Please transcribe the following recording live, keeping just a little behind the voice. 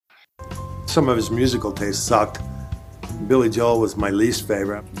Some of his musical tastes sucked. Billy Joel was my least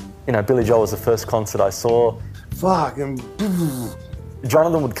favorite. You know, Billy Joel was the first concert I saw. Fucking...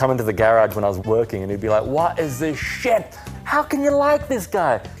 Jonathan would come into the garage when I was working and he'd be like, "What is this shit? How can you like this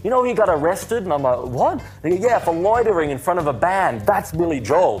guy? You know he got arrested?" And I'm like, "What?" He goes, "Yeah, for loitering in front of a band. That's Billy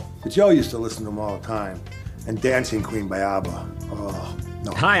Joel." But Joe used to listen to him all the time. And Dancing Queen by ABBA. Oh,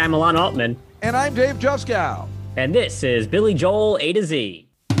 no. Hi, I'm Alon Altman. And I'm Dave Juskow. And this is Billy Joel A to Z.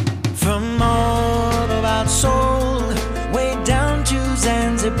 From all about soul, way down to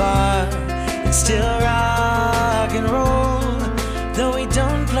Zanzibar, it's still rock and roll, though he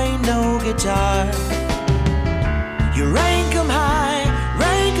don't play no guitar. You rank 'em high,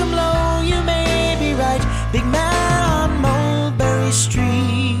 rank 'em low, you may be right. Big man on Mulberry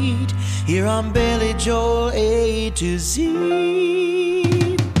Street, here on Billy Joel A to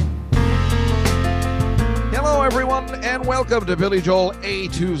Z. Hello, everyone, and welcome to Billy Joel A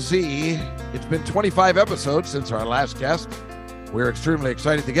to Z. It's been 25 episodes since our last guest. We're extremely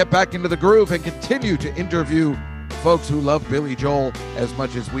excited to get back into the groove and continue to interview folks who love Billy Joel as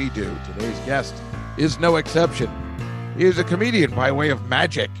much as we do. Today's guest is no exception. He is a comedian by way of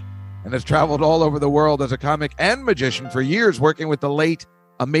magic and has traveled all over the world as a comic and magician for years, working with the late,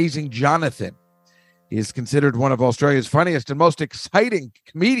 amazing Jonathan. He is considered one of Australia's funniest and most exciting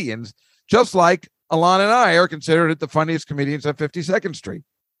comedians, just like Alon and I are considered the funniest comedians on 52nd Street.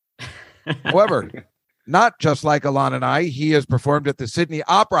 However, not just like Alon and I, he has performed at the Sydney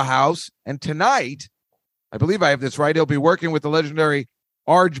Opera House, and tonight, I believe I have this right, he'll be working with the legendary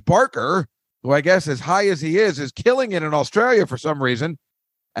Arj Barker, who I guess, as high as he is killing it in Australia for some reason.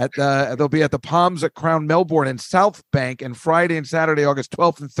 They'll be at the Palms at Crown Melbourne in South Bank, and Friday and Saturday, August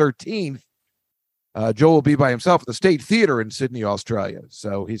 12th and 13th. Joe will be by himself at the State Theatre in Sydney, Australia.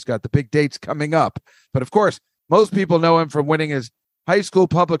 So he's got the big dates coming up. But of course, most people know him from winning his high school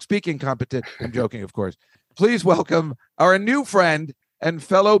public speaking competition. I'm joking, of course. Please welcome our new friend and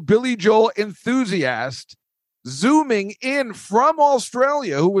fellow Billy Joel enthusiast, zooming in from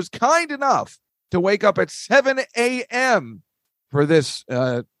Australia, who was kind enough to wake up at 7 a.m. for this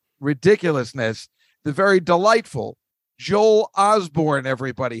ridiculousness, the very delightful Joel Osborne,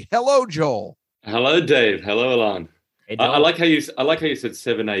 everybody. Hello, Joel. Hello, Dave. Hello, Alon. Hey, I like how you said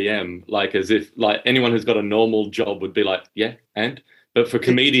 7 a.m. like as if like anyone who's got a normal job would be like, yeah, and but for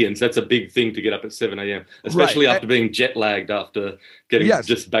comedians, that's a big thing to get up at 7 a.m., especially after being jet lagged after getting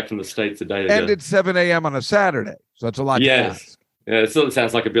just back from the States a day ago. And it's 7 a.m. on a Saturday, so that's a lot. Yes, yeah, it sort of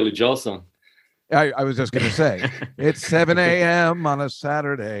sounds like a Billy Joel song. I was just going to say, it's 7 a.m. on a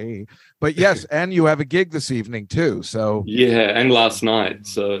Saturday. But yes, and you have a gig this evening, too. So yeah, and last night.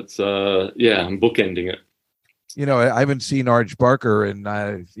 So it's, I'm bookending it. You know, I haven't seen Arj Barker, and,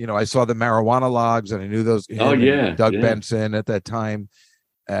 I saw the Marijuana Logs, and I knew those. Doug Benson at that time.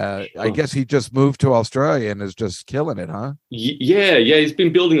 I guess he just moved to Australia and is just killing it, huh? Yeah. He's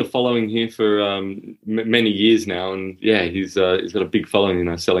been building a following here for many years now, and he's got a big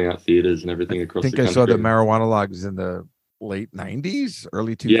following, selling out theaters and everything across the country. I think I saw the Marijuana Logs in the late 90s,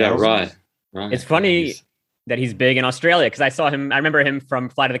 early 2000s. Yeah, right. It's funny that he's big in Australia because I remember him from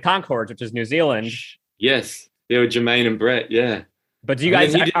Flight of the Conchords, which is New Zealand. Yes, they were Jermaine and Brett, yeah. But do you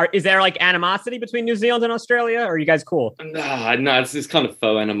guys, is there like animosity between New Zealand and Australia, or are you guys cool? No, it's this kind of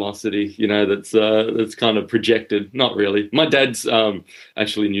faux animosity, that's kind of projected. Not really. My dad's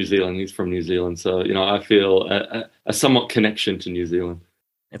actually New Zealand. He's from New Zealand. So, I feel a somewhat connection to New Zealand.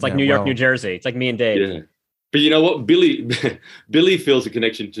 It's like New York, New Jersey. It's like me and Dave. Yeah. But you know what? Billy feels a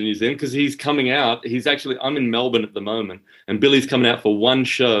connection to New Zealand because he's coming out. I'm in Melbourne at the moment, and Billy's coming out for one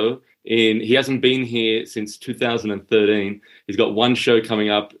show. He hasn't been here since 2013. He's got one show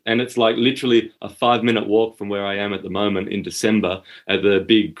coming up, and it's like literally a 5-minute walk from where I am at the moment in December at the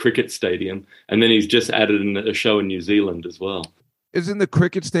big cricket stadium. And then he's just added in a show in New Zealand as well. Isn't the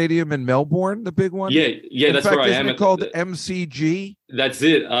cricket stadium in Melbourne the big one? Yeah, that's where I am. Isn't it called MCG? That's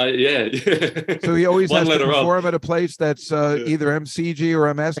it. So he always has to perform at a place that's either MCG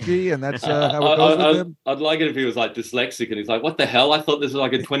or MSG, and that's how it goes with him. I'd like it if he was like dyslexic and he's like, "What the hell? I thought this was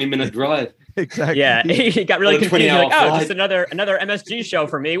like a 20-minute drive." Exactly. Yeah, he got really confused. Like, just another MSG show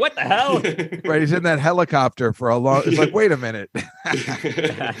for me. What the hell? Right, he's in that helicopter for a long. It's like, wait a minute.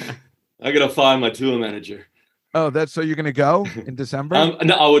 I gotta fire my tour manager. Oh, that's so you're going to go in December?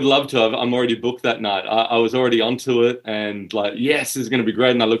 No, I would love to. I'm already booked that night. I was already onto it and like, yes, it's going to be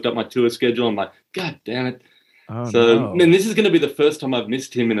great. And I looked up my tour schedule. I'm like, God damn it. Man, this is going to be the first time I've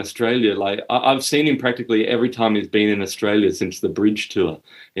missed him in Australia. Like I've seen him practically every time he's been in Australia since the Bridge tour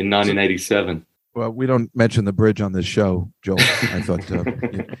in 1987. Well, we don't mention the Bridge on this show, Joel. I thought,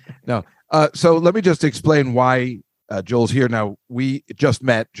 no. So let me just explain why Joel's here now. We just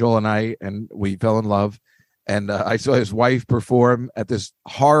met, Joel and I, and we fell in love. And I saw his wife perform at this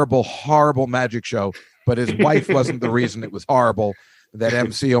horrible, horrible magic show. But his wife wasn't the reason it was horrible. That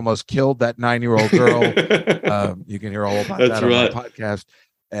MC almost killed that 9-year-old girl. You can hear all about that on my podcast.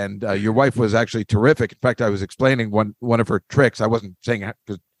 And your wife was actually terrific. In fact, I was explaining one of her tricks. I wasn't saying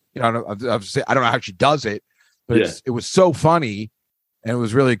because I don't know how she does it, but it was so funny. And it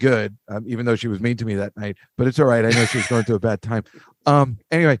was really good, even though she was mean to me that night. But it's all right. I know she was going through a bad time.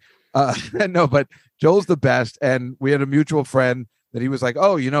 Anyway, no, but Joel's the best. And we had a mutual friend that he was like,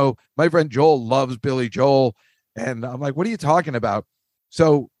 oh, my friend Joel loves Billy Joel. And I'm like, what are you talking about?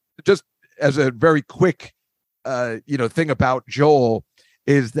 So just as a very quick, thing about Joel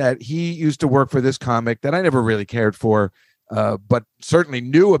is that he used to work for this comic that I never really cared for, but certainly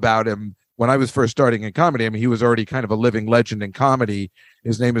knew about him when I was first starting in comedy. I mean, he was already kind of a living legend in comedy.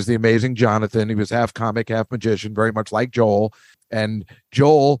 His name is The Amazing Jonathan. He was half comic, half magician, very much like Joel. And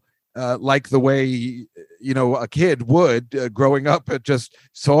Joel, like the way, a kid would growing up, just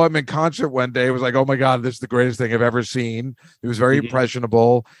saw him in concert one day. It was like, oh my God, this is the greatest thing I've ever seen. He was very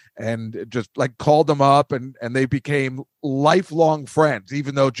impressionable and just like called him up and they became lifelong friends,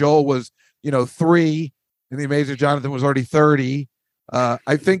 even though Joel was, 3 and The Amazing Jonathan was already 30.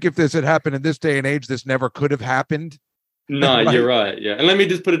 I think if this had happened in this day and age, this never could have happened. No, right? You're right. Yeah. And let me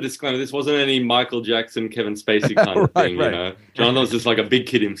just put a disclaimer. This wasn't any Michael Jackson, Kevin Spacey kind of thing, Jonathan was just like a big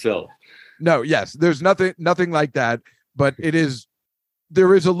kid himself. No, yes. There's nothing like that. But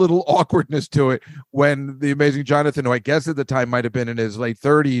there is a little awkwardness to it when The Amazing Jonathan, who I guess at the time might have been in his late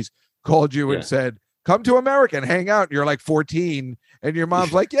 30s, called you and said, come to America and hang out. And you're like 14. And your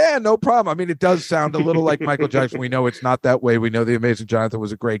mom's like, yeah, no problem. I mean, it does sound a little like Michael Jackson. We know it's not that way. We know The Amazing Jonathan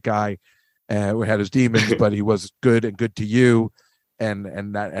was a great guy. We had his demons, but he was good and good to you.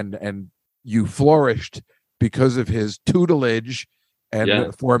 And you flourished because of his tutelage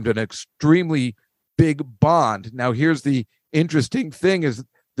and formed an extremely big bond. Now, here's the interesting thing is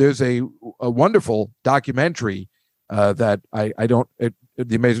there's a wonderful documentary that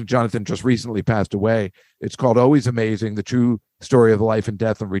The Amazing Jonathan just recently passed away. It's called Always Amazing, the true story of the life and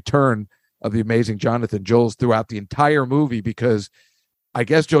death and return of The Amazing Jonathan. Joel's throughout the entire movie because I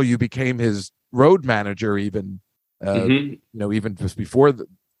guess, Joel, you became his road manager even, even just before there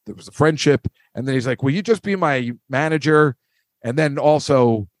was a friendship. And then he's like, will you just be my manager? And then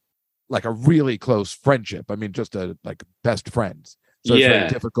also like a really close friendship. I mean, just like best friends. So it's very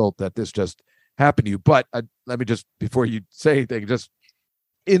difficult that this just happened to you. But let me just, before you say anything, just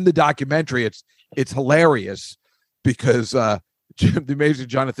in the documentary, it's hilarious because The Amazing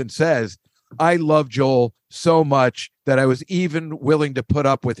Jonathan says, I love Joel so much that I was even willing to put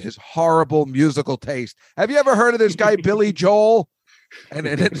up with his horrible musical taste. Have you ever heard of this guy, Billy Joel? And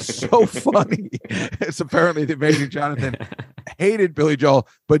it's so funny. It's apparently The Amazing Jonathan hated Billy Joel,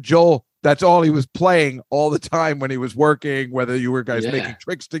 but Joel, that's all he was playing all the time when he was working, whether you were guys making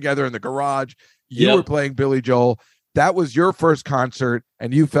tricks together in the garage, you were playing Billy Joel. That was your first concert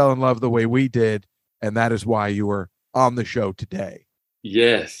and you fell in love the way we did. And that is why you were on the show today.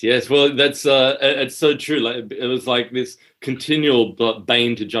 Yes. Well, that's it's so true. Like it was like this continual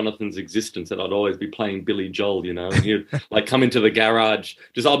bane to Jonathan's existence that I'd always be playing Billy Joel, and he'd like come into the garage.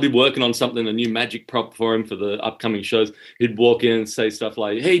 I'll be working on something, a new magic prop for him for the upcoming shows. He'd walk in and say stuff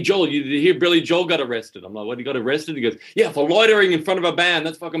like, "Hey, Joel, you hear Billy Joel got arrested?" I'm like, "What? He got arrested?" He goes, "Yeah, for loitering in front of a band.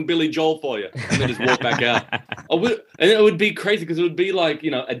 That's fucking Billy Joel for you." And then just walk back out. And it would be crazy because it would be like,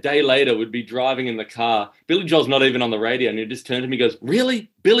 a day later, we'd be driving in the car. Billy Joel's not even on the radio, and he'd just turn to me and goes,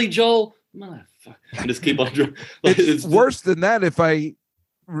 "Really? Billy Joel?" Motherfucker. And just keep on driving. It's worse than that. If I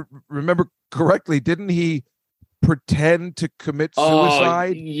remember correctly, didn't he pretend to commit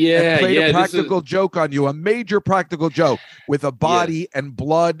suicide? And played a practical joke on you, a major practical joke with a body and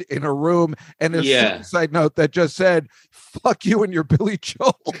blood in a room and a suicide note that just said, "Fuck you and your Billy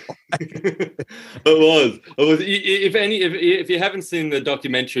Joel." It was. If you haven't seen the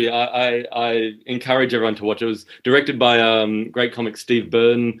documentary, I encourage everyone to watch it. It was directed by great comic Steve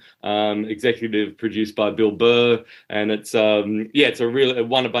Burton, executive produced by Bill Burr, and it's it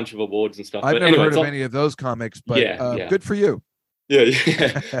won a bunch of awards and stuff. I've never heard of any of those comics, but good for you. Yeah,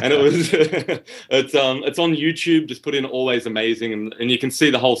 and it was it's on YouTube. Just put in Always Amazing, and you can see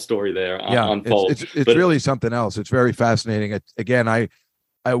the whole story there unfold. It's really something else. It's very fascinating.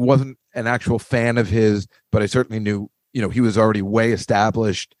 I wasn't an actual fan of his, but I certainly knew he was already way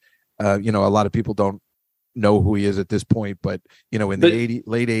established. A lot of people don't know who he is at this point, but in But- the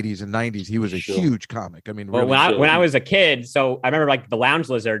late 80s and 90s, he was a Sure. huge comic. I mean, Well, really. when I was a kid, so I remember like the Lounge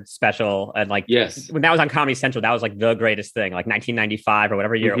Lizard special, and like Yes. when that was on Comedy Central, that was like the greatest thing, like 1995 or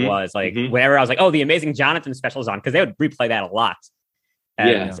whatever year it Mhm, was. Like mhm. whenever I was like, oh, the Amazing Jonathan special is on, because they would replay that a lot.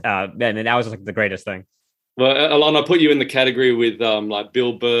 And, and that was like the greatest thing. Well, Alon, I put you in the category with like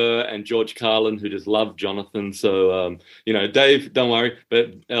Bill Burr and George Carlin, who just love Jonathan. So Dave, don't worry.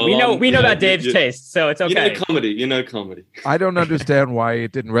 But Alon, we know about Dave's taste, so it's okay. You know comedy. I don't understand why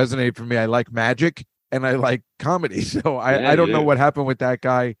it didn't resonate for me. I like magic and I like comedy. So I don't know what happened with that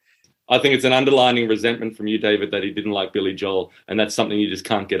guy. I think it's an underlining resentment from you, David, that he didn't like Billy Joel, and that's something you just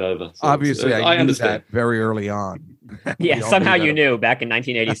can't get over. So Obviously, I knew understand. that very early on. Yeah, We all somehow knew you that. knew back in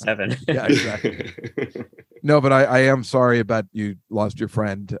 1987. Yeah, exactly. No, but I am sorry about you lost your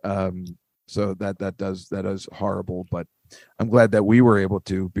friend. So that is horrible. But I'm glad that we were able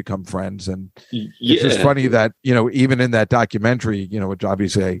to become friends. And it's just funny that even in that documentary, which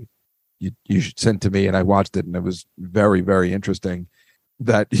obviously you sent to me, and I watched it, and it was very, very interesting.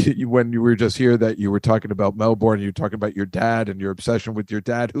 That when you were just here, that you were talking about Melbourne, you were talking about your dad and your obsession with your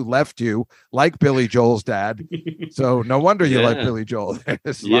dad, who left you, like Billy Joel's dad. So no wonder you like Billy Joel.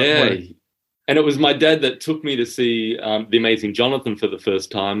 Yeah. And it was my dad that took me to see The Amazing Jonathan for the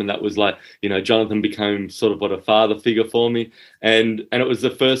first time. And that was like, Jonathan became sort of what a father figure for me. And it was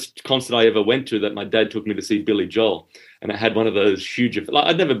the first concert I ever went to that my dad took me to see Billy Joel. And it had one of those huge, like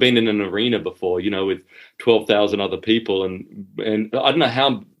I'd never been in an arena before, with 12,000 other people. And I don't know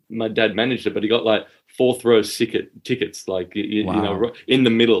how my dad managed it, but he got like fourth row tickets, like, in the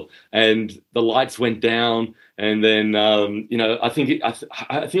middle, and the lights went down. And then, I think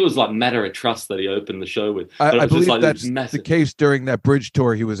it was like Matter of Trust that he opened the show with. I believe that's the case during that bridge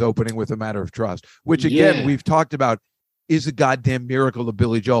tour he was opening with, A Matter of Trust, which again, we've talked about is a goddamn miracle of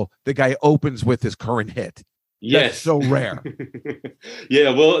Billy Joel. The guy opens with his current hit. Yes. That's so rare.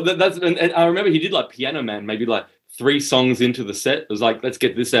 Yeah, well, that's and I remember he did like Piano Man, maybe like 3 songs into the set. It was like, let's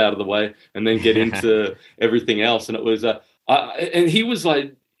get this out of the way and then get into everything else. And it was, and he was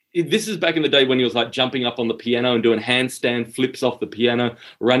like, this is back in the day when he was like jumping up on the piano and doing handstand flips off the piano,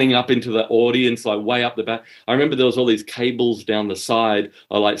 running up into the audience, like way up the back. I remember there was all these cables down the side,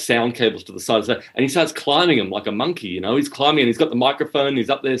 or like sound cables to the side. And he starts climbing them like a monkey, he's climbing and he's got the microphone, he's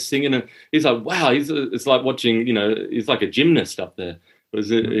up there singing, and he's like, wow, it's like watching, he's like a gymnast up there.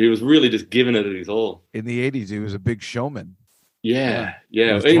 He was really just giving it his all. In the 80s, he was a big showman. Yeah.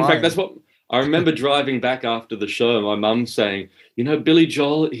 In fact, that's what I remember driving back after the show, my mum saying, Billy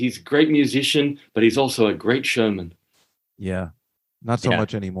Joel, he's a great musician, but he's also a great showman. Yeah. Not so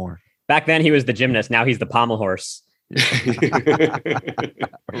much anymore. Back then he was the gymnast. Now he's the pommel horse.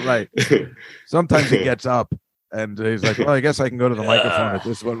 Right. Sometimes he gets up and he's like, well, I guess I can go to the microphone at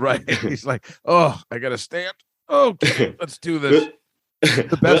this one. Right. He's like, oh, I got to stand. Okay, let's do this.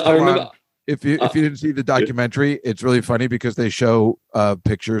 The best I remember. If you didn't see the documentary, it's really funny because they show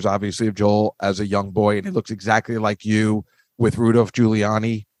pictures, obviously, of Joel as a young boy, and he looks exactly like you with Rudolph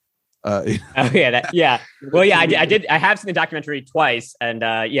Giuliani. Well, yeah, I did. I have seen the documentary twice, and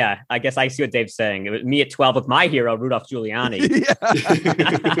I guess I see what Dave's saying. It was me at 12 with my hero, Rudolph Giuliani.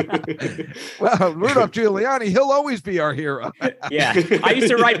 Well, Rudolph Giuliani, he'll always be our hero. Yeah, I used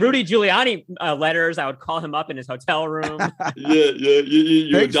to write Rudy Giuliani letters. I would call him up in his hotel room.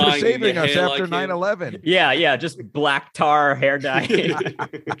 You Thanks for saving us after 9/11. Yeah, just black tar hair dye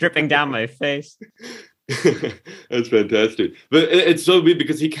dripping down my face. That's fantastic. But it's so weird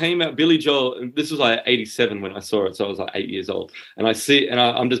because he came out, Billy Joel, and this was like 87 when I saw it, so I was like 8 years old, and I see it and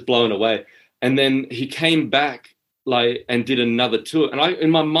I'm just blown away. And then he came back like and did another tour, and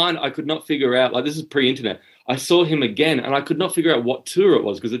in my mind I could not figure out, like, this is pre-internet, I saw him again and I could not figure out what tour it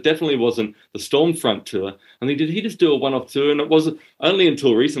was, because it definitely wasn't the Stormfront tour. I think, did he just do a one-off tour? And it wasn't only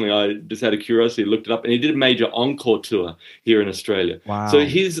until recently I just out of curiosity looked it up, and he did a major encore tour here in Australia. Wow. So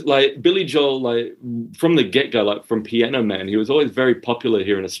he's like Billy Joel, like from the get-go, like from Piano Man, he was always very popular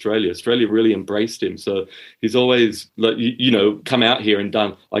here in Australia. Australia really embraced him. So he's always, like, come out here and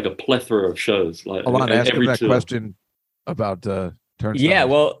done like a plethora of shows. Like, Hold on, ask him that tour. Question about Turnstiles. Yeah,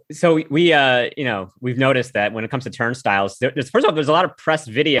 well, so we, we've noticed that when it comes to Turnstiles, first of all, there's a lot of press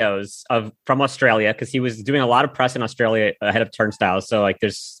videos from Australia, because he was doing a lot of press in Australia ahead of Turnstiles. So like,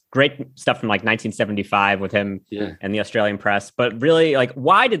 there's great stuff from like 1975 with him and the Australian press. But really, like,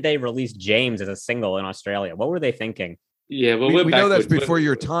 why did they release James as a single in Australia? What were they thinking? Yeah, well, we know that's before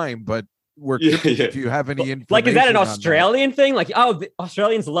your time, but we're curious if you have any information. Like, is that an on Australian thing? Like, the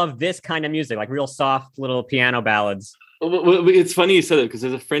Australians love this kind of music, like real soft little piano ballads. Well, it's funny you said that, because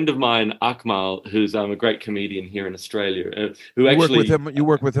there's a friend of mine, Akmal, who's a great comedian here in Australia, who You actually work with him. You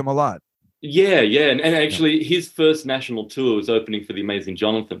work with him a lot. Yeah, and actually his first national tour was opening for the Amazing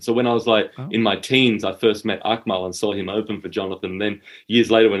Jonathan. So when I was in my teens, I first met Akmal and saw him open for Jonathan. And then years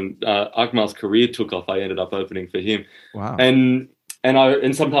later, when Akmal's career took off, I ended up opening for him. Wow.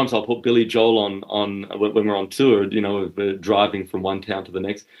 And sometimes I'll put Billy Joel on when we're on tour. You know, we're driving from one town to the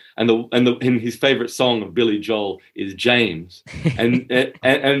next, and his favorite song of Billy Joel is James. And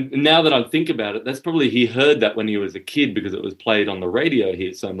now that I think about it, that's probably he heard that when he was a kid because it was played on the radio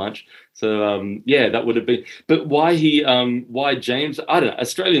here so much. So that would have been. But why James? I don't know.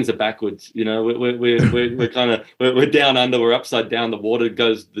 Australians are backwards. You know, we're kind of we're down under. We're upside down. The water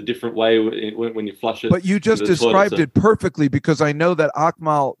goes the different way when you flush it. But you just described it perfectly, because I know that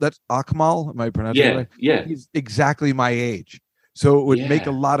Akmal. That's Akmal. Am I pronouncing it right? Yeah. He's exactly my age, so it would make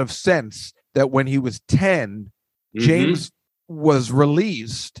a lot of sense that when he was 10, James was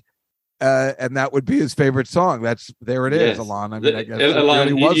released. And that would be his favorite song. There it is, Alon. I mean, I guess Alon,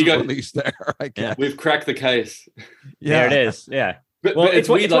 it really was released there. I guess. We've cracked the case. Yeah, there it is. Yeah. But it's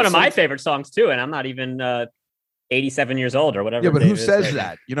one of my favorite songs too, and I'm not even 87 years old or whatever. Yeah, but who says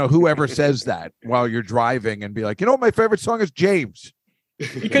that? You know, whoever says that while you're driving and be like, you know, my favorite song is James.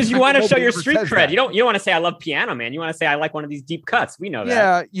 Because you want to show your street cred. You don't want to say I love Piano Man. You want to say I like one of these deep cuts. We know that.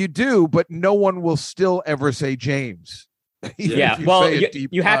 Yeah, you do, but no one will still ever say James. Yeah,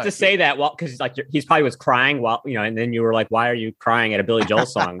 you have to say that because he's probably was crying and then you were like, why are you crying at a Billy Joel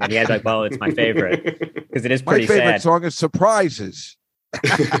song? And he had like, well, it's my favorite because it is pretty sad. My favorite song is Surprises.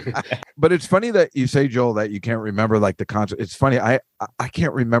 But it's funny that you say, Joel, that you can't remember like the concert. It's funny. I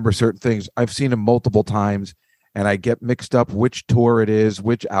can't remember certain things. I've seen him multiple times and I get mixed up which tour it is,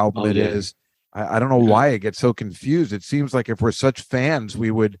 which album it is. I don't know why I get so confused. It seems like if we're such fans,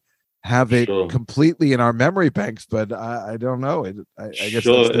 we would have it completely in our memory banks, but I don't know. I guess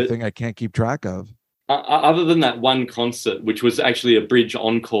that's the thing I can't keep track of. Other than that one concert, which was actually a bridge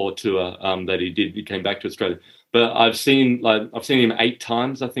encore tour that he did, he came back to Australia. But I've seen him 8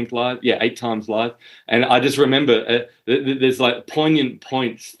 times, I think, live. Yeah, 8 times live. And I just remember there's like poignant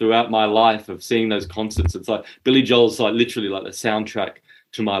points throughout my life of seeing those concerts. It's like Billy Joel's like literally like the soundtrack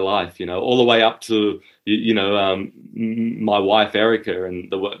to my life, you know, all the way up to my wife Erica, and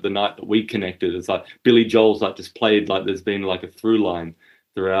the night that we connected. It's like Billy Joel's like just played like there's been like a through line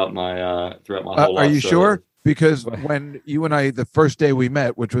throughout my whole life. Are you sure? Because when you and I, the first day we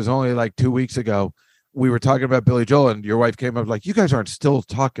met, which was only like 2 weeks ago, we were talking about Billy Joel, and your wife came up like, "You guys aren't still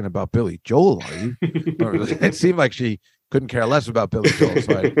talking about Billy Joel, are you?" It seemed like she couldn't care less about Billy Joel,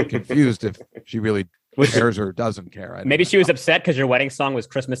 so I'm confused if she really cares or doesn't care. Maybe she was upset because your wedding song was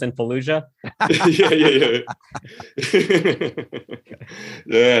Christmas in Fallujah.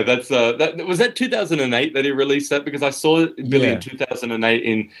 Yeah, that's that was that 2008 that he released that, because I saw Billy in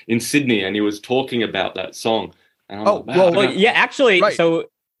 2008 in Sydney, and he was talking about that song. And actually, right. So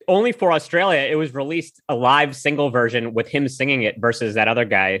only for Australia, it was released a live single version with him singing it versus that other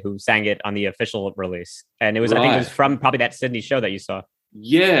guy who sang it on the official release. And it was, I think it was from probably that Sydney show that you saw.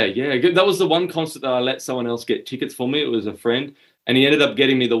 Yeah. That was the one concert that I let someone else get tickets for me. It was a friend, and he ended up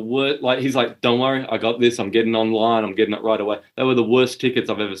getting me the worst. Like, he's like, "Don't worry, I got this. I'm getting online. I'm getting it right away." They were the worst tickets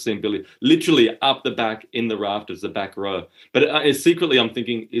I've ever seen Billy. Literally up the back in the rafters, the back row. But secretly, I'm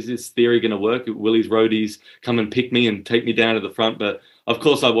thinking, is this theory going to work? Will his roadies come and pick me and take me down to the front? But of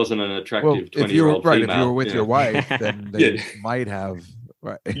course, I wasn't an attractive 20-year-old female. If you were with your wife, then they might have.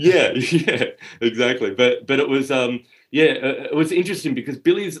 Right. Yeah, exactly. But it was it was interesting because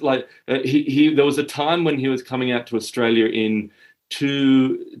Billy's like he there was a time when he was coming out to Australia in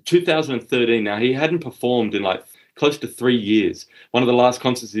 2013. Now, he hadn't performed in like close to 3 years. One of the last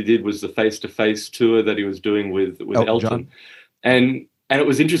concerts he did was the face-to-face tour that he was doing with Elton. And it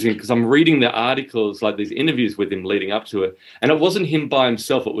was interesting because I'm reading the articles, like these interviews with him leading up to it, and it wasn't him by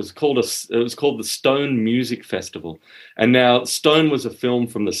himself. It was called the Stone Music Festival. And now Stone was a film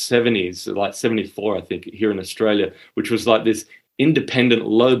from the 70s, like 74, I think, here in Australia, which was like this independent,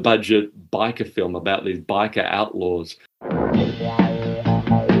 low-budget biker film about these biker outlaws.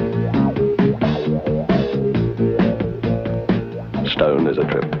 Stone is a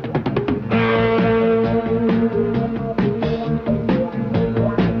trip.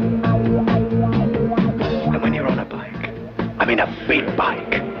 I mean, a big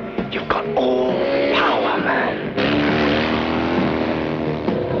bike. You've got all power, man.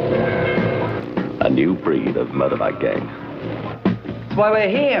 A new breed of motorbike gang. That's why we're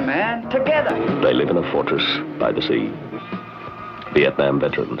here, man. Together. They live in a fortress by the sea. Vietnam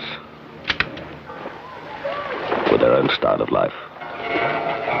veterans. With their own style of life.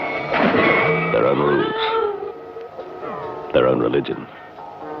 Their own rules. Their own religion.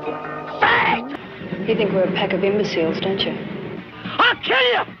 You think we're a pack of imbeciles, don't you? I'll kill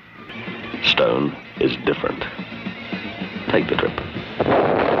you! Stone is different. Take the trip.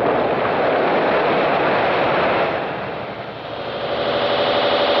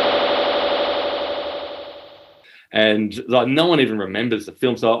 And like no one even remembers the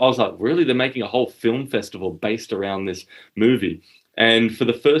film. So I was like, really? They're making a whole film festival based around this movie. And for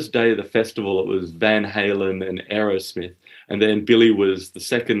the first day of the festival, it was Van Halen and Aerosmith. And then Billy was the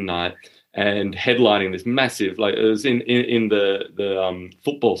second night and headlining this massive, like it was in the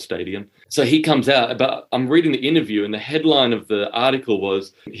football stadium. So he comes out, but I'm reading the interview and the headline of the article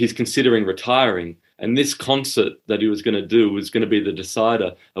was he's considering retiring. And this concert that he was going to do was going to be the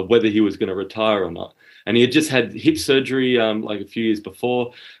decider of whether he was going to retire or not. And he had just had hip surgery like a few years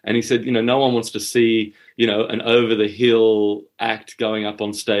before. And he said, no one wants to see, an over-the-hill act going up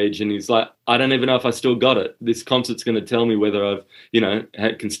on stage. And he's like, I don't even know if I still got it. This concert's going to tell me whether I've,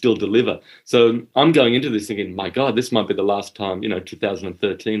 can still deliver. So I'm going into this thinking, my God, this might be the last time,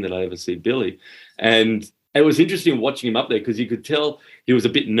 2013 that I ever see Billy. And it was interesting watching him up there because you could tell he was a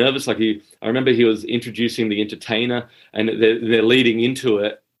bit nervous. I remember he was introducing the entertainer and they're leading into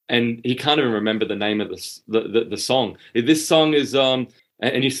it. And he can't even remember the name of the song. This song is, and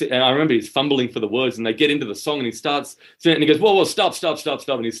I remember he's fumbling for the words, and they get into the song, and he starts, and he goes, whoa, stop,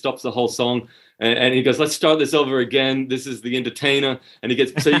 and he stops the whole song, and he goes, let's start this over again. This is the entertainer, and he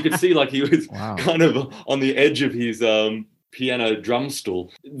gets, so you could see like he was kind of on the edge of his piano drum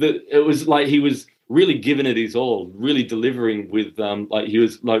stool. It was like he was really giving it his all, really delivering with he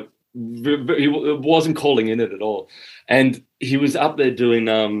was like. He wasn't calling in it at all. And he was up there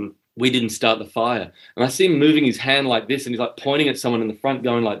doing We Didn't Start the Fire. And I see him moving his hand like this, and he's like pointing at someone in the front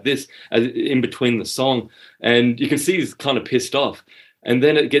going like this in between the song. And you can see he's kind of pissed off. And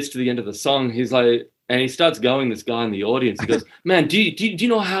then it gets to the end of the song. He's like, and he starts going, this guy in the audience. He goes, man, do you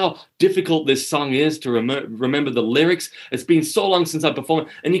know how difficult this song is to remember the lyrics? It's been so long since I performed.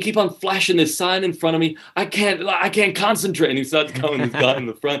 And you keep on flashing this sign in front of me. I can't concentrate. And he starts going, this guy in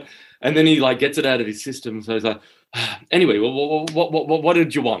the front. And then he like gets it out of his system. So he's like, anyway, what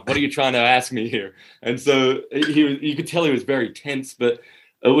did you want? What are you trying to ask me here? And so you could tell he was very tense, but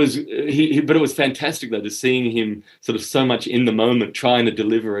it was fantastic though, to seeing him sort of so much in the moment trying to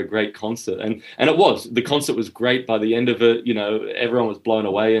deliver a great concert. And the concert was great. By the end of it, everyone was blown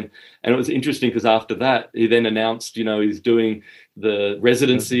away. And it was interesting because after that, he then announced, he's doing the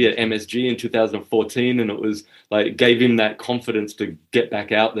residency at MSG in 2014. And it was like, gave him that confidence to get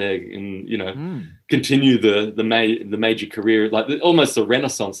back out there and, continue the major career, like almost the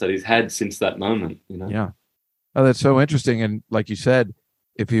renaissance that he's had since that moment, Yeah. Oh, that's so interesting. And like you said,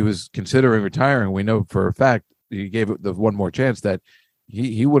 if he was considering retiring, we know for a fact he gave it the one more chance that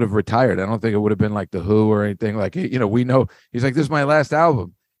he would have retired. I don't think it would have been like the Who or anything. Like, we know he's like, this is my last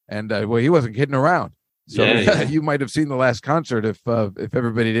album. And he wasn't kidding around. So you might have seen the last concert if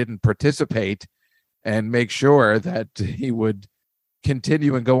everybody didn't participate and make sure that he would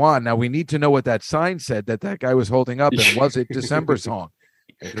continue and go on. Now we need to know what that sign said that guy was holding up, and was it December Song?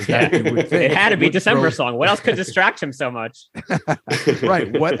 It had to be December Song. What else could distract him so much?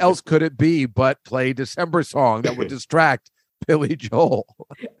 Right. What else could it be but play December Song that would distract Billy Joel?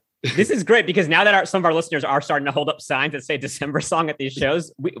 This is great because now that some of our listeners are starting to hold up signs that say December Song at these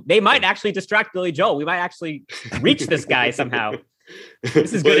shows, they might actually distract Billy Joel. We might actually reach this guy somehow.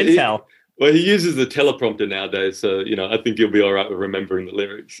 This is good intel. Well, he uses the teleprompter nowadays, so I think he'll be all right with remembering the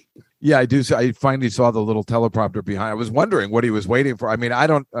lyrics. Yeah, I do. I finally saw the little teleprompter behind. I was wondering what he was waiting for. I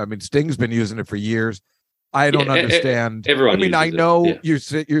mean, Sting's been using it for years. I don't understand. Everyone. I know you're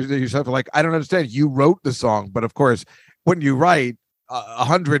yourself like, I don't understand. You wrote the song, but of course, when you write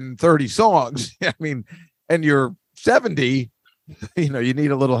 130 songs, and you're 70, you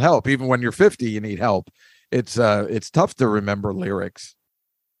need a little help. Even when you're 50, you need help. It's tough to remember lyrics.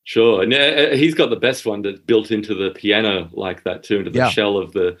 Sure, and he's got the best one that's built into the piano like that too, into the shell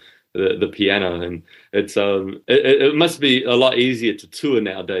of the piano, and it's it must be a lot easier to tour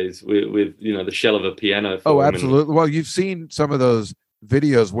nowadays with the shell of a piano. Oh, absolutely. Well, you've seen some of those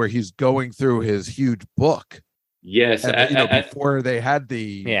videos where he's going through his huge book. Yes, before they had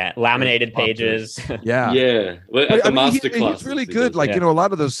the laminated pages. Yeah. Well, at the masterclass, he's really good. Like a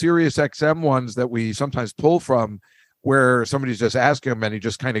lot of those Sirius XM ones that we sometimes pull from, where somebody's just asking him and he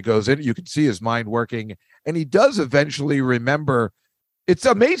just kind of goes in. You can see his mind working, and he does eventually remember. It's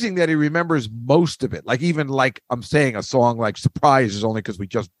amazing that he remembers most of it. Like even like I'm saying a song like Surprise is only because we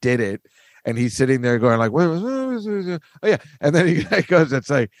just did it. And he's sitting there going like, oh yeah. And then he goes,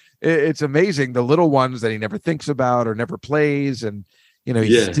 it's amazing. The little ones that he never thinks about or never plays. And,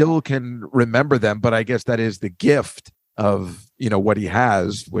 he still can remember them. But I guess that is the gift of, what he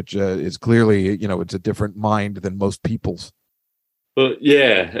has, which is clearly, it's a different mind than most people's. But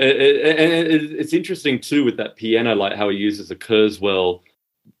yeah, it's interesting too with that piano, like how he uses a Kurzweil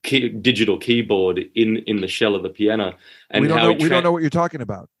digital keyboard in the shell of the piano, and we don't how know. We don't know what you're talking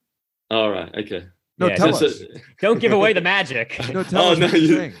about. All right, okay. No, Yeah, tell So- us. Don't give away the magic. No, tell us what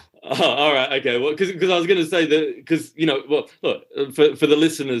you're saying. Oh, all right, okay. Well, because I was going to say that because well, look for the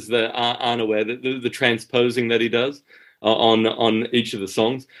listeners that aren't aware that the transposing that he does on each of the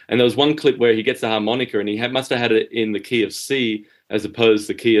songs, and there was one clip where he gets a harmonica and he must have had it in the key of C as opposed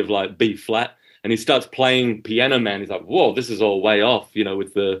to the key of like B flat, and he starts playing Piano Man. He's like, "Whoa, this is all way off,"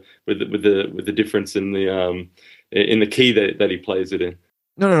 with the difference in the key that he plays it in.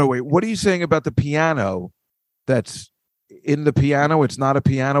 No. Wait. What are you saying about the piano? That's in the piano. It's not a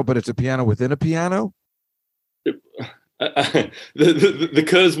piano, but it's a piano within a piano. The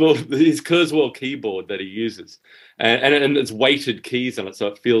Kurzweil, his Kurzweil keyboard that he uses, and it's weighted keys on it, so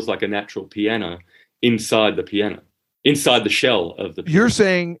it feels like a natural piano inside the piano, inside the shell of the piano. You're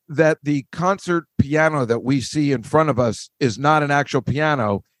saying that the concert piano that we see in front of us is not an actual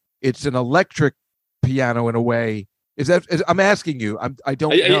piano; it's an electric piano in a way. I'm asking you. I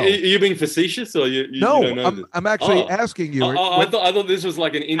don't know. Are you being facetious, or you No, don't know I'm actually asking you. I thought this was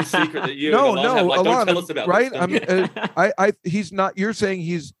like an in secret that you No, and Alon have. Like, don't Alon, tell us about right? this. He's not. You're saying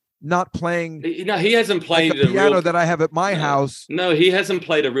he's not playing. No, he hasn't played like a piano that I have at my house. No, he hasn't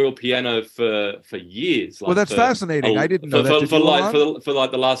played a real piano for years. Well, that's fascinating. I didn't know that. For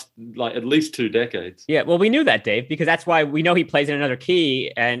the last at least 2 decades. Yeah, well, we knew that, Dave, because that's why we know he plays in another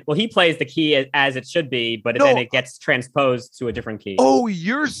key, and he plays the key as it should be, but then it gets transposed to a different key. Oh,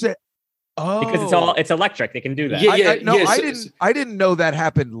 you're saying. Oh, because it's electric. They can do that. I didn't know that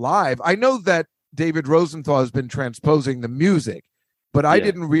happened live. I know that David Rosenthal has been transposing the music, but I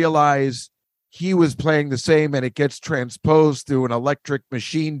didn't realize he was playing the same and it gets transposed through an electric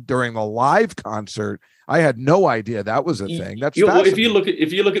machine during the live concert. I had no idea that was a thing. That's if you look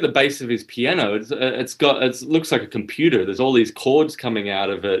at the base of his piano, it looks like a computer. There's all these chords coming out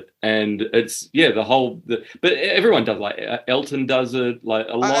of it, and but everyone does, like Elton does it, like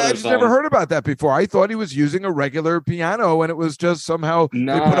a lot. I just never heard about that before. I thought he was using a regular piano, and it was just somehow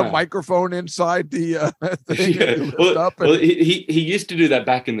they put a microphone inside the thing. He used to do that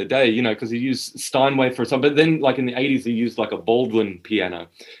back in the day, because he used Steinway for something. But then, like in the 80s, he used like a Baldwin piano.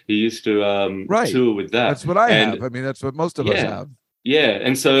 He used to tour with that. That's what I have. I mean, that's what most of us have. Yeah,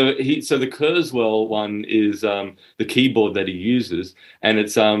 and so the Kurzweil one is the keyboard that he uses, and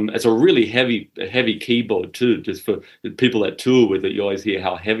it's a really heavy keyboard too. Just for people that tour with it, you always hear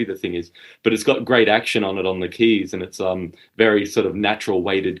how heavy the thing is, but it's got great action on it on the keys, and it's very sort of natural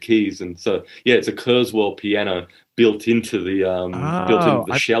weighted keys, and so it's a Kurzweil piano built into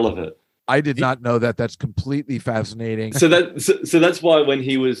the shell of it. I did not know that. That's completely fascinating. So that's why when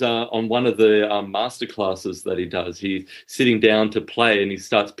he was on one of the master classes that he does, he's sitting down to play and he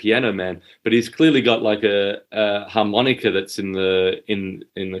starts Piano Man, but he's clearly got like a harmonica that's in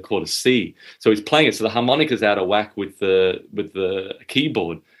the chord of C. So he's playing it. So the harmonica's out of whack with the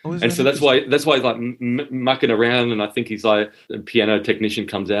keyboard. And so that's why he's like mucking around. And I think he's like, a piano technician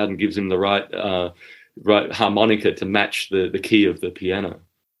comes out and gives him the right harmonica to match the key of the piano.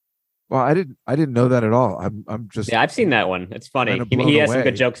 Well, I didn't know that at all. I'm just I've seen that one. It's funny. He has some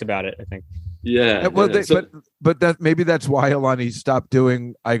good jokes about it, I think. Yeah. Well, but that maybe that's why Alani stopped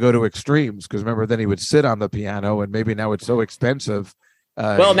doing I Go to Extremes, because remember then he would sit on the piano, and maybe now it's so expensive.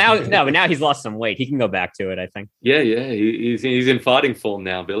 Now he's lost some weight. He can go back to it, I think. Yeah. He's in fighting form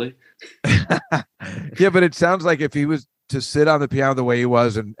now, Billy. Yeah, but it sounds like if he was to sit on the piano the way he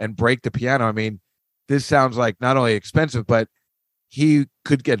was and break the piano, I mean, this sounds like not only expensive, but he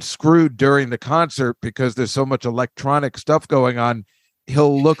could get screwed during the concert because there's so much electronic stuff going on.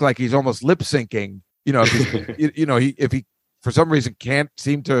 He'll look like he's almost lip syncing. If he for some reason can't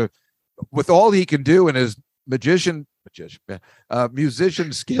seem to, with all he can do in his musician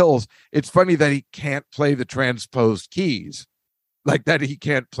skills. It's funny that he can't play the transposed keys. Like that, he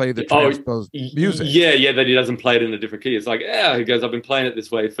can't play the transposed music. Yeah, that he doesn't play it in a different key. It's like, he goes, I've been playing it this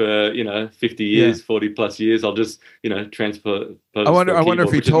way for 50 years, 40 plus years. I'll just transpose. I wonder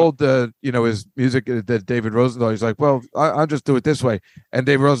if he told his music that David Rosenthal. He's like, well, I'll just do it this way. And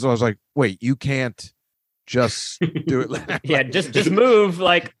David Rosenthal was like, wait, you can't just do it. just move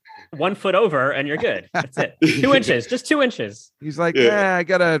like 1 foot over and you're good. That's it. 2 inches, just 2 inches. He's like, I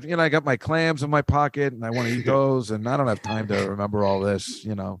got my clams in my pocket and I want to eat those, and I don't have time to remember all this.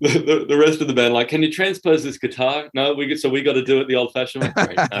 The rest of the band, like, can you transpose this guitar? No, we got to do it the old-fashioned way.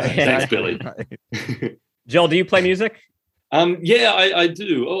 Great. Thanks, Billy. Joel, do you play music? I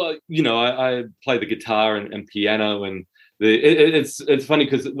do. I play the guitar and piano, and it's funny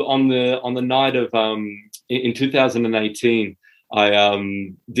because on the night of in 2018. I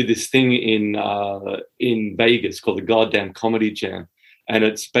did this thing in Vegas called the Goddamn Comedy Jam. And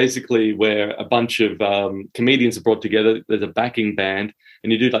it's basically where a bunch of comedians are brought together. There's a backing band,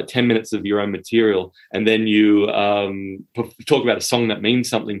 and you do like 10 minutes of your own material. And then you talk about a song that means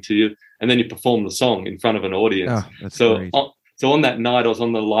something to you. And then you perform the song in front of an audience. Oh, that's great. So on that night, I was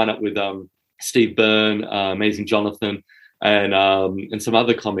on the lineup with Steve Byrne, Amazing Jonathan, and some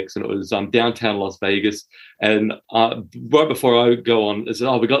other comics, and it was downtown Las Vegas. And right before I go on, I said,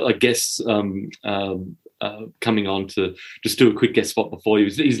 "Oh, we got like guests coming on to just do a quick guest spot before you."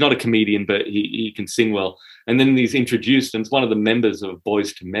 He's not a comedian, but he can sing well. And then he's introduced, and it's one of the members of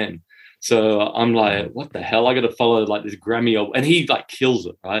Boys to Men. So I'm like, what the hell? I got to follow like this Grammy, and he like kills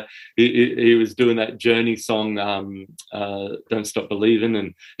it, right? He was doing that Journey song, "Don't Stop Believing,"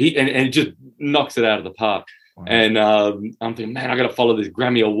 and he just knocks it out of the park. Wow. And I'm thinking, man, I got to follow this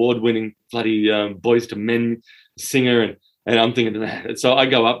Grammy award-winning bloody Boys to Men singer, and I'm thinking, man. So I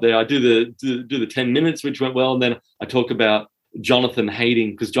go up there, I do the 10 minutes, which went well, and then I talk about Jonathan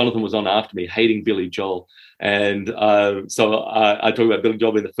hating, because Jonathan was on after me, hating Billy Joel. And so I talk about Billy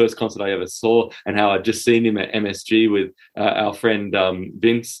Joel being the first concert I ever saw, and how I'd just seen him at MSG with our friend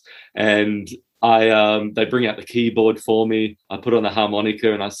Vince. And they bring out the keyboard for me. I put on the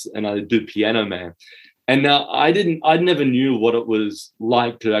harmonica, and I do Piano Man. And now I never knew what it was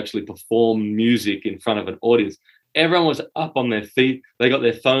like to actually perform music in front of an audience. Everyone was up on their feet. They got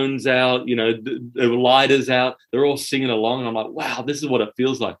their phones out, their lighters out. They're all singing along. And I'm like, wow, this is what it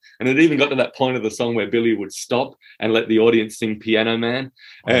feels like. And it even got to that point of the song where Billy would stop and let the audience sing Piano Man.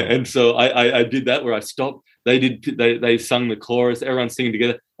 Wow. And so I did that, where I stopped. They sung the chorus, everyone's singing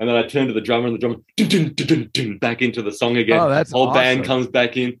together. And then I turned to the drummer, and the drummer dun, dun, dun, dun, dun, back into the song again. Oh, that's whole awesome. Band comes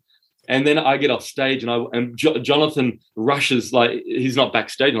back in. And then I get off stage, and Jonathan rushes, like, he's not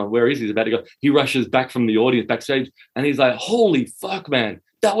backstage. I'm like, where is he? He's about to go. He rushes back from the audience backstage, and he's like, holy fuck, man,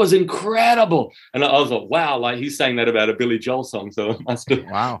 that was incredible. And I was like, wow, like he's saying that about a Billy Joel song. So it must have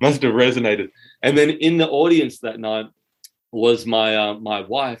resonated. And then in the audience that night was my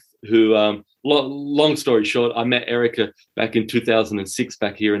wife, who, long story short, I met Erica back in 2006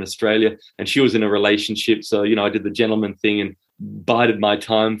 back here in Australia, and she was in a relationship. So, I did the gentleman thing and bided my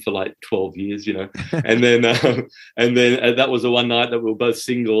time for like 12 years, and then that was the one night that we were both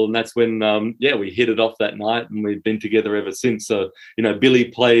single, and that's when we hit it off that night, and we've been together ever since. So Billy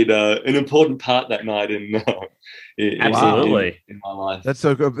played an important part that night in absolutely in my life. That's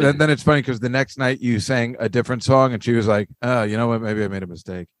so good. And then it's funny because the next night you sang a different song, and she was like, oh, you know what, maybe I made a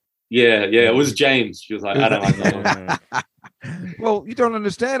mistake. Yeah, it was James. She was like, I don't like that. Well, you don't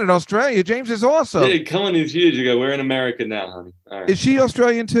understand. In Australia, James is awesome. Yeah, Colin is huge. You go, we're in America now, honey. All right. Is she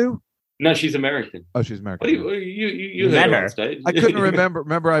Australian too? No, she's American. Oh, she's American. What you heard her on stage? I couldn't remember.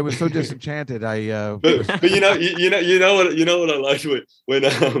 Remember, I was so disenchanted. But you know what I liked when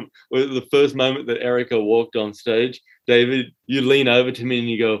the first moment that Erica walked on stage, David, you lean over to me and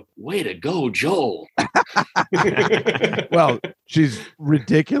you go, "Way to go, Joel." Well, she's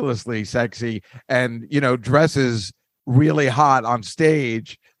ridiculously sexy, and dresses really hot on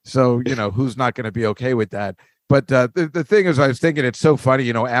stage. So who's not going to be okay with that? But the thing is, I was thinking, it's so funny,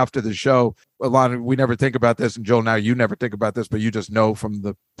 after the show, we never think about this, and Joel, now you never think about this, but you just know from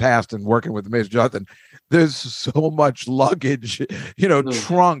the past and working with Amazing Jonathan, there's so much luggage,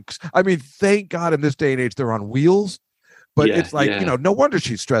 trunks. I mean, thank God in this day and age they're on wheels. But it's like, no wonder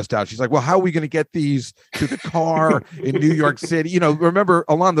she's stressed out. She's like, well, how are we going to get these to the car in New York City? Remember,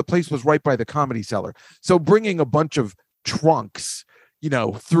 Alon, the place was right by the Comedy Cellar. So bringing a bunch of trunks,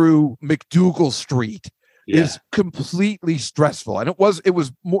 through McDougal Street is completely stressful. And it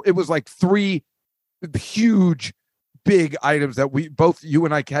was like 3 huge, big items that you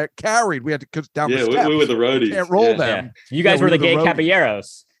and I carried. We had to go down the steps. We were the roadies. Can't roll them. Yeah. You guys were the gay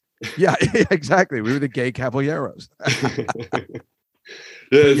caballeros. Yeah, exactly. We were the gay caballeros.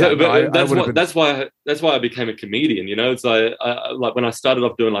 That's why I became a comedian. It's like when I started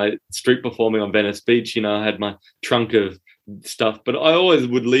off doing like street performing on Venice Beach. I had my trunk of stuff, but I always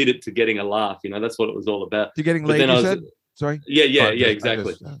would lead it to getting a laugh. That's what it was all about. To getting laid, you said? Sorry. Yeah,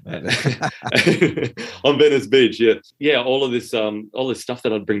 exactly. On Venice Beach, all of this stuff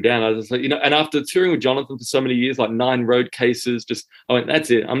that I'd bring down. I was like, and after touring with Jonathan for so many years, like 9 road cases, I went, that's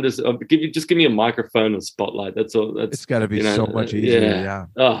it. Give me a microphone and spotlight. That's all. It's got to be so much easier. Yeah.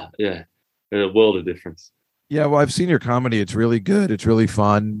 Oh yeah, a world of difference. Yeah, well, I've seen your comedy. It's really good. It's really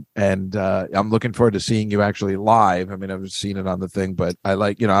fun. And I'm looking forward to seeing you actually live. I mean, I've seen it on the thing, but I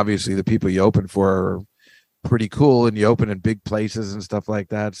like, obviously the people you open for are pretty cool, and you open in big places and stuff like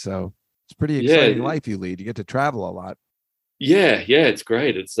that. So it's pretty exciting life you lead. You get to travel a lot. Yeah, it's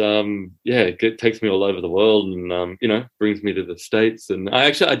great. It's it takes me all over the world, and brings me to the States. And I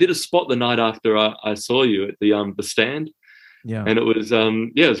did a spot the night after I saw you at the Stand. Yeah. And it was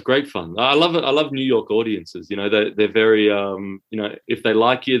it was great fun. I love it. I love New York audiences. They're very if they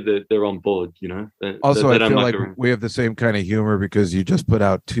like you, they're on board. Also, they I don't feel muck like around. we have the same kind of humor because you just put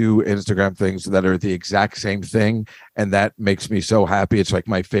out 2 Instagram things that are the exact same thing, and that makes me so happy. It's like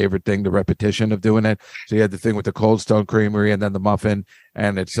my favorite thing, the repetition of doing it. So you had the thing with the Cold Stone Creamery and then the muffin,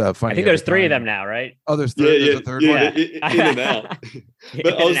 and it's funny. I think there's 3 of them now, right? Oh, there's a third one. In and out.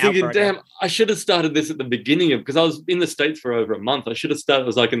 But I was thinking, damn, I should have started this at the beginning because I was in the States for over a month. I should have started. It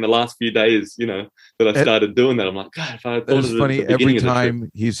was like in the last few days, that I started doing that. I'm like, God, if I had thought It's of it funny at the every beginning of the trip.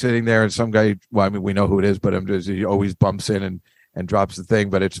 time he's sitting there and some guy. Well, I mean, we know who it is, but he always bumps in and drops the thing.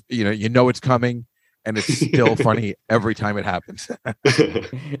 But it's it's coming, and it's still funny every time it happens.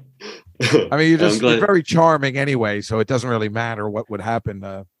 I mean, you're very charming anyway, so it doesn't really matter what would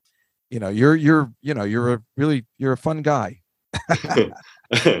happen. You're a fun guy.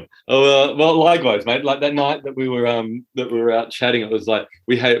 Well, likewise, mate. Like that night that we were out chatting, it was like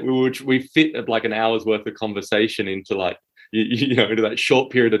we fit like an hour's worth of conversation into like into that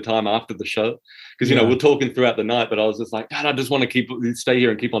short period of time after the show because we're talking throughout the night. But I was just like, God, I just want to stay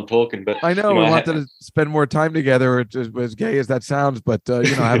here and keep on talking. But I know we wanted to spend more time together, as gay as that sounds. But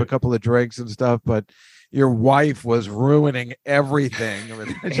have a couple of drinks and stuff. But your wife was ruining everything.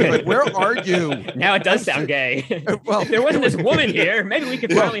 She's like, where are you? Now it does sound gay. Well, there wasn't this woman here. Maybe we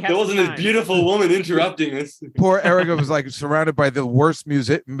could finally have there wasn't this beautiful woman interrupting us. Poor Erica was like surrounded by the worst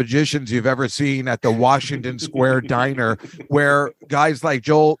magicians you've ever seen at the Washington Square Diner, where guys like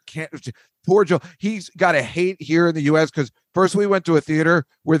Joel can't. Poor Joel. He's got a hate here in the U.S. because first we went to a theater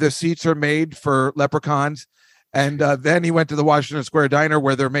where the seats are made for leprechauns. And then he went to the Washington Square Diner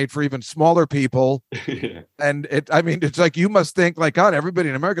where they're made for even smaller people. Yeah. And it's like you must think like, God, everybody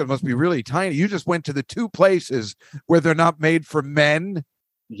in America must be really tiny. You just went to the 2 places where they're not made for men.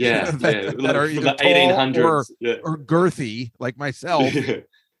 Yeah, that are either the 1800s or girthy like myself.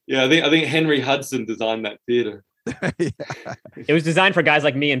 Yeah, I think Henry Hudson designed that theater. It was designed for guys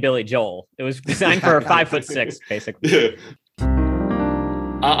like me and Billy Joel. It was designed for 5'6", basically. Yeah.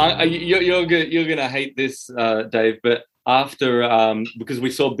 You're gonna hate this, Dave, but after because we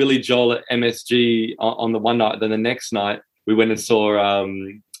saw Billy Joel at MSG on the one night, then the next night we went and saw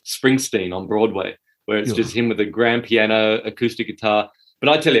Springsteen on Broadway, where it's just him with a grand piano, acoustic guitar. But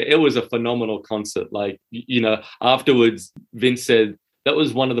I tell you, it was a phenomenal concert. Like afterwards, Vince said that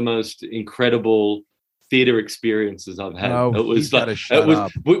was one of the most incredible theater experiences I've had. No, it was like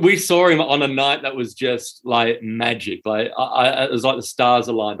we saw him on a night that was just like magic. Like it was like the stars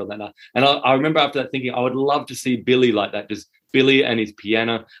aligned on that night. And I remember after that thinking, I would love to see Billy like that, just Billy and his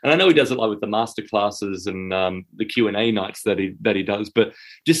piano. And I know he does it like with the master classes and the Q&A nights that he does, but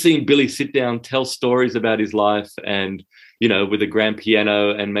just seeing Billy sit down, tell stories about his life and with a grand piano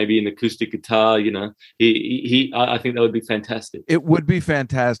and maybe an acoustic guitar, I think that would be fantastic. It would be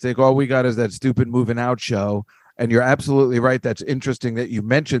fantastic. All we got is that stupid Moving Out show. And you're absolutely right. That's interesting that you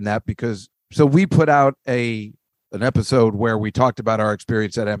mentioned that because we put out an episode where we talked about our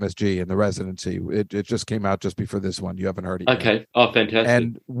experience at MSG and the residency. It just came out just before this one. You haven't heard it yet. Okay. Oh, fantastic.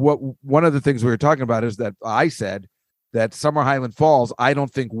 And one of the things we were talking about is that I said that Summer Highland Falls, I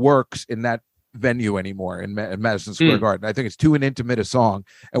don't think works in that venue anymore in Madison Square Garden. I think it's too intimate a song.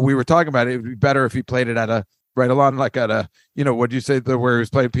 And we were talking about it would be better if he played it at what'd you say where he was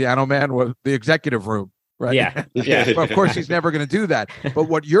playing Piano Man, the executive room, right? Yeah. But of course he's never going to do that. But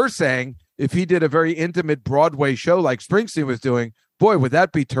what you're saying, if he did a very intimate Broadway show like Springsteen was doing, boy, would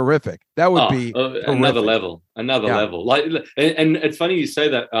that be terrific. That would be another level. Like, and it's funny you say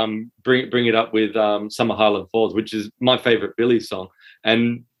that. Bring it up with Summer Highland Falls, which is my favorite Billy song.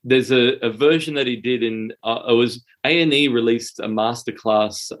 And there's a version that he did in it was A&E released a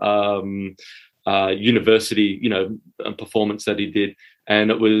masterclass university performance that he did, and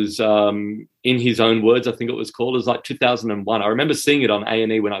it was in his own words, I think it was called. It was like 2001. I remember seeing it on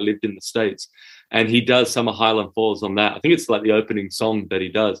A&E when I lived in the States, and he does Summer Highland Falls on that. I think it's like the opening song that he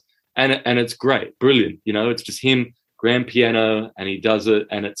does, and it's great, brilliant. It's just him, grand piano, and he does it,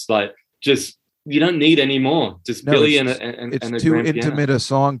 and it's like just. You don't need any more. Just Billy and it's too intimate a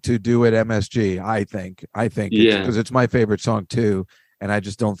song to do at MSG. I think because it's my favorite song too, and I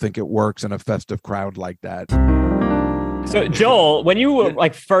just don't think it works in a festive crowd like that. So Joel, when you were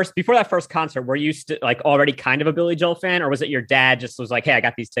before that first concert, were you already kind of a Billy Joel fan, or was it your dad just was like, "Hey, I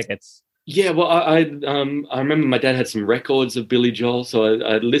got these tickets"? Yeah, well, I remember my dad had some records of Billy Joel, so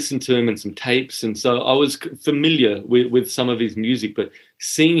I listened to him and some tapes, and so I was familiar with some of his music. But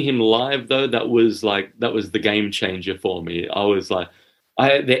seeing him live, though, that was the game changer for me. I was like,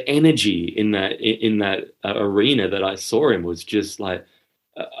 the energy in that arena that I saw him was just like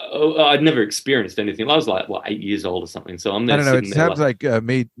I'd never experienced anything. I was like, 8 years old or something. So I'm there. I don't know. It sitting there sounds like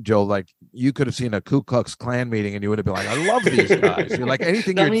me, Joel. Like you could have seen a Ku Klux Klan meeting, and you would have been like, "I love these guys." You're like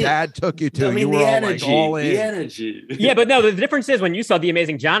anything your dad took you to. You were all in. The energy. Yeah, but no, the difference is when you saw The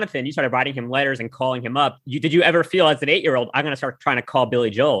Amazing Jonathan, you started writing him letters and calling him up. Did you ever feel as an 8-year-old, I'm going to start trying to call Billy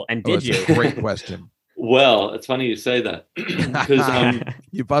Joel? And did you? That's a great question. Well, it's funny you say that because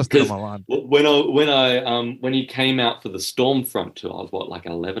you busted him, Alon. When he came out for the Stormfront tour, I was like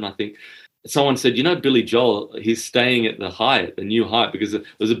 11, I think. Someone said, Billy Joel, he's staying at the Hyatt, the new Hyatt, because there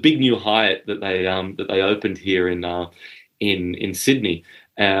was a big new Hyatt that they opened here in Sydney,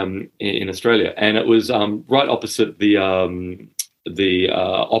 in Australia, and it was right opposite the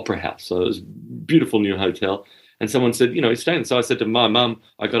Opera House. So it was a beautiful new hotel. And someone said, he's staying. So I said to my mum,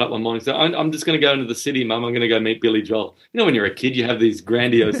 I got up one morning and said, I'm just going to go into the city, Mum. I'm going to go meet Billy Joel. When you're a kid, you have these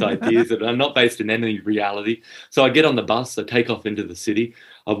grandiose ideas that are not based in any reality. So I get on the bus, I take off into the city.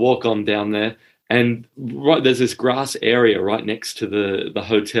 I walk on down there, and there's this grass area right next to the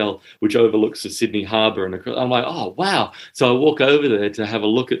hotel, which overlooks the Sydney Harbour. And I'm like, oh, wow. So I walk over there to have a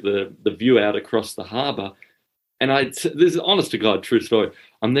look at the view out across the harbour. And this is honest to God, true story.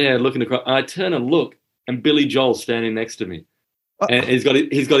 I'm there looking across, and I turn and look, and Billy Joel standing next to me, and he's got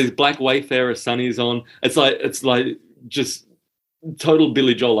his black Wayfarer sunnies on. It's like just total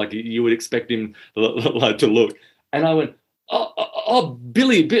Billy Joel, like you would expect him like to look. And I went, oh,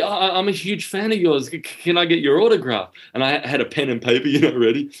 Billy, I'm a huge fan of yours. Can I get your autograph? And I had a pen and paper,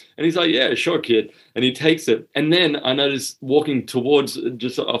 ready. And he's like, yeah, sure, kid. And he takes it. And then I noticed walking towards,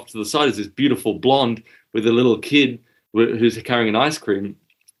 just off to the side, is this beautiful blonde with a little kid who's carrying an ice cream.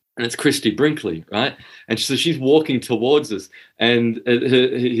 And it's Christy Brinkley, right? And so she's walking towards us, and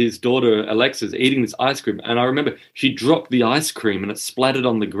his daughter, Alexa's, eating this ice cream. And I remember she dropped the ice cream, and it splattered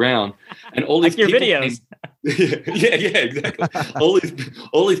on the ground. And all these like your videos. Yeah, exactly.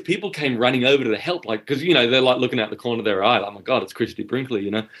 all these people came running over to help, like, because, they're like looking out the corner of their eye. Oh, my God, it's Christy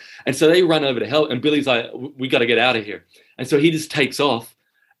Brinkley, And so they run over to help, and Billy's like, we got to get out of here. And so he just takes off,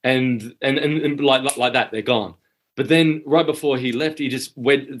 and like that, they're gone. But then right before he left, he just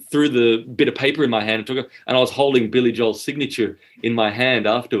went through the bit of paper in my hand and took it. And I was holding Billy Joel's signature in my hand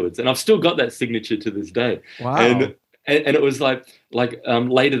afterwards. And I've still got that signature to this day. Wow. And it was like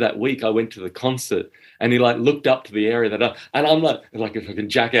later that week, I went to the concert, and he looked up to the area and I'm like a fucking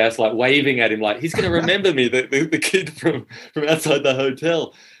jackass, waving at him, he's going to remember me, the kid from outside the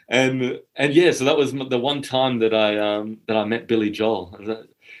hotel. And yeah, so that was the one time that I met Billy Joel.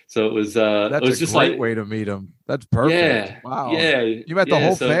 So it was. That's it was a just great way to meet him. That's perfect. Yeah. Wow. Yeah. You met the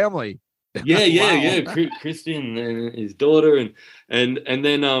whole family. Yeah. Christian and his daughter, and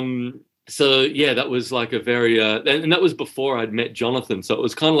then So yeah, that was like a very and that was before I'd met Jonathan. So it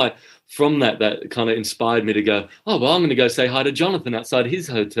was kind of like from that kind of inspired me to go, oh well, I'm going to go say hi to Jonathan outside his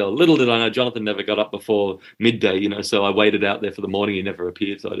hotel. Little did I know Jonathan never got up before midday. So I waited out there for the morning. He never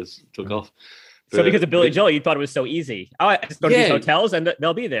appeared, so I just took off. So because of Billy Joel, you thought it was so easy. Oh, I just go to these hotels and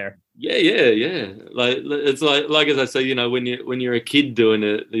they'll be there. Yeah. Like it's like as I say, when you're a kid doing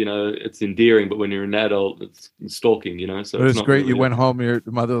it, it's endearing, but when you're an adult, it's stalking. So but it's great. Really you went home. Your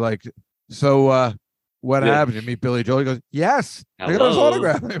mother so what happened? You meet Billy Joel? He goes, yes. I got his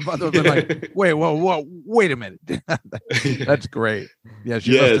autograph. Your mother was like, wait a minute. That's great. Yeah,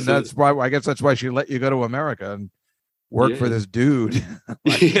 that's why. I guess that's why she let you go to America and work for this dude.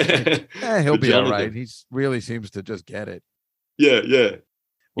 He'll be all right. He really seems to just get it. Yeah.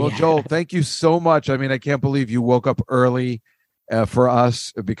 Well, Joel, thank you so much. I mean, I can't believe you woke up early for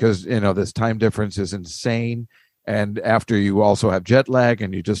us because, this time difference is insane. And after you also have jet lag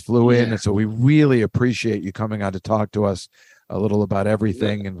and you just flew in. And so we really appreciate you coming on to talk to us a little about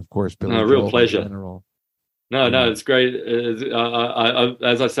everything. And of course, Billy Joel real pleasure. In general. No, it's great.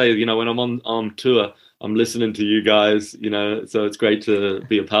 As I say, when I'm on tour, I'm listening to you guys, so it's great to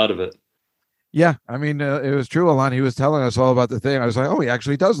be a part of it. Yeah. I mean, it was true, Alon. He was telling us all about the thing. I was like, oh, he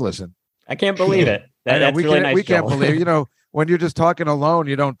actually does listen. I can't believe it. That's really nice. We can't believe, when you're just talking alone,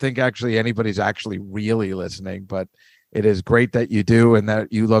 you don't think actually anybody's actually really listening, but it is great that you do and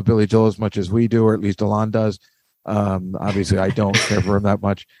that you love Billy Joel as much as we do, or at least Alon does. Obviously, I don't care for him that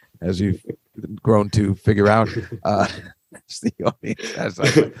much, as you've grown to figure out. That's the audience as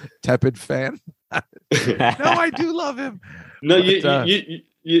a tepid fan. No, I do love him. No, but,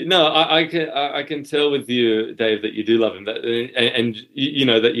 I can tell with you, Dave, that you do love him, and you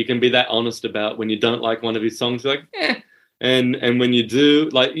know that you can be that honest about when you don't like one of his songs, like, and when you do,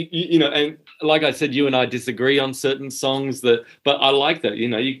 like, you know, and like I said, you and I disagree on certain songs but I like that, you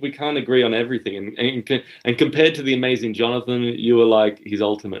know, we can't agree on everything, and compared to the amazing Jonathan, you were like his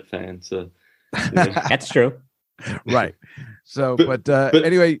ultimate fan, so you know. That's true. Right. So, but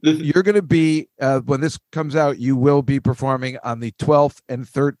anyway, you're going to be, when this comes out, you will be performing on the 12th and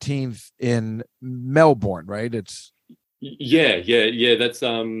 13th in Melbourne, right? It's yeah. That's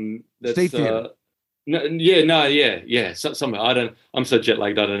State Theatre. Somehow I'm so jet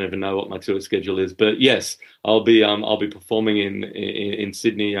lagged. I don't even know what my tour schedule is. But yes, I'll be performing in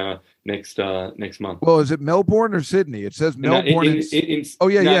Sydney next month. Well, is it Melbourne or Sydney? It says Melbourne.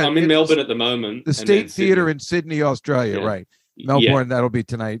 I'm in Melbourne at the moment. The State Theatre in Sydney, Australia, right? Melbourne, that'll be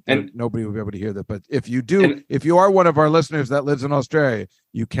tonight. And nobody will be able to hear that. But if you are one of our listeners that lives in Australia,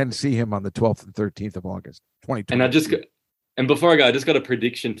 you can see him on the 12th and 13th of August, 2020. And before I go, I just got a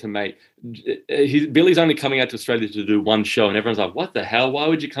prediction to make. Billy's only coming out to Australia to do one show, and everyone's like, what the hell? Why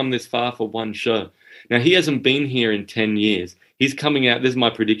would you come this far for one show? Now, he hasn't been here in 10 years. He's coming out. This is my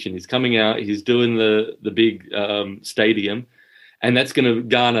prediction. He's coming out. He's doing the big stadium, and that's going to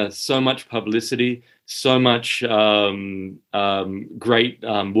garner so much publicity, so much great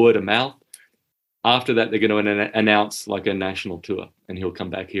word of mouth. After that, they're going to announce like a national tour, and he'll come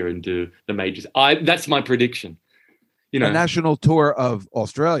back here and do the majors. That's my prediction. You know, a national tour of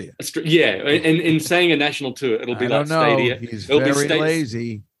Australia. Yeah, and in saying a national tour, it'll be like stadium. He's very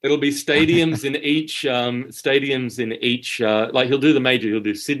lazy. It'll be stadiums in each. Like he'll do the major. He'll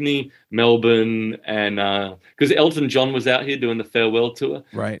do Sydney, Melbourne, and because Elton John was out here doing the farewell tour,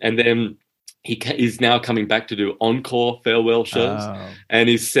 right? And then he's now coming back to do encore farewell shows, and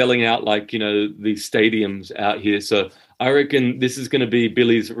he's selling out like, you know, these stadiums out here. So I reckon this is going to be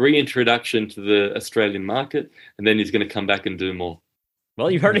Billy's reintroduction to the Australian market, and then he's going to come back and do more. Well,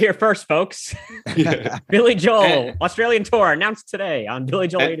 you heard it here first, folks. Billy Joel, Australian tour, announced today on Billy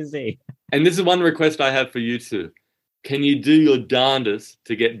Joel A to Z. And this is one request I have for you two. Can you do your darndest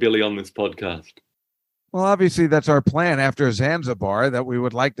to get Billy on this podcast? Well, obviously, that's our plan after Zanzibar, that we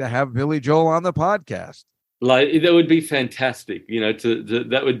would like to have Billy Joel on the podcast. Like, that would be fantastic, you know.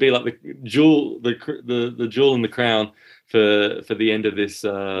 That would be like the jewel, the jewel in the crown for the end of this.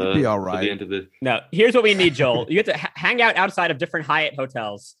 It'd be all right. For the end of the. No, here's what we need, Joel. You get to hang out outside of different Hyatt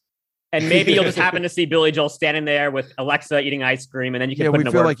hotels, and maybe you'll just happen to see Billy Joel standing there with Alexa eating ice cream, and then you can put in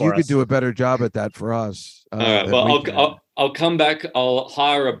a word for us. Yeah, we feel like you could do a better job at that for us. All right. Well, I'll come back. I'll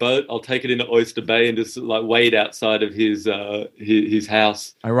hire a boat. I'll take it into Oyster Bay and just like wait outside of his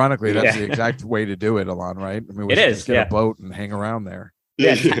house. Ironically, that's the exact way to do it, Alon. Right? I mean, we should just get a boat and hang around there.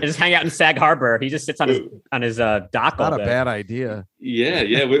 Yeah, just hang out in Sag Harbor. He just sits on his dock. Not a bad idea.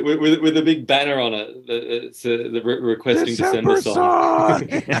 Yeah, with a big banner on it. It's the requesting December song.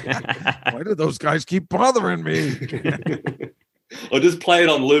 Why do those guys keep bothering me? Or just play it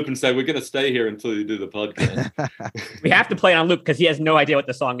on loop and say, we're going to stay here until you do the podcast. We have to play it on loop because he has no idea what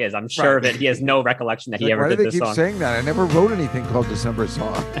the song is. I'm sure of it. He has no recollection that he ever did this song. Why do they keep saying that? I never wrote anything called December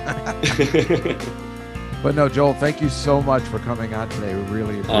Song. But no, Joel, thank you so much for coming on today. We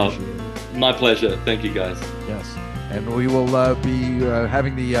really appreciate it. My pleasure. Thank you, guys. Yes. And we will be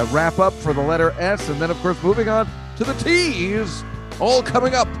having the wrap up for the letter S, and then, of course, moving on to the T's, all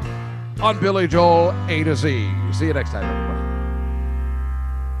coming up on Billy Joel A to Z. See you next time, everybody.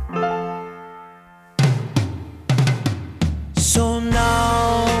 So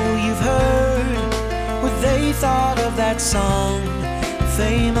now you've heard what they thought of that song.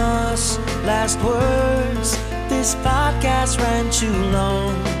 Famous last words. This podcast ran too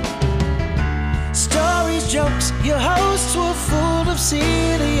long. Stories, jokes, your hosts were full of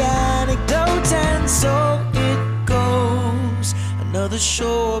silly anecdotes, and so it goes. Another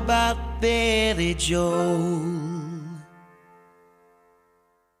show about Billy Joel.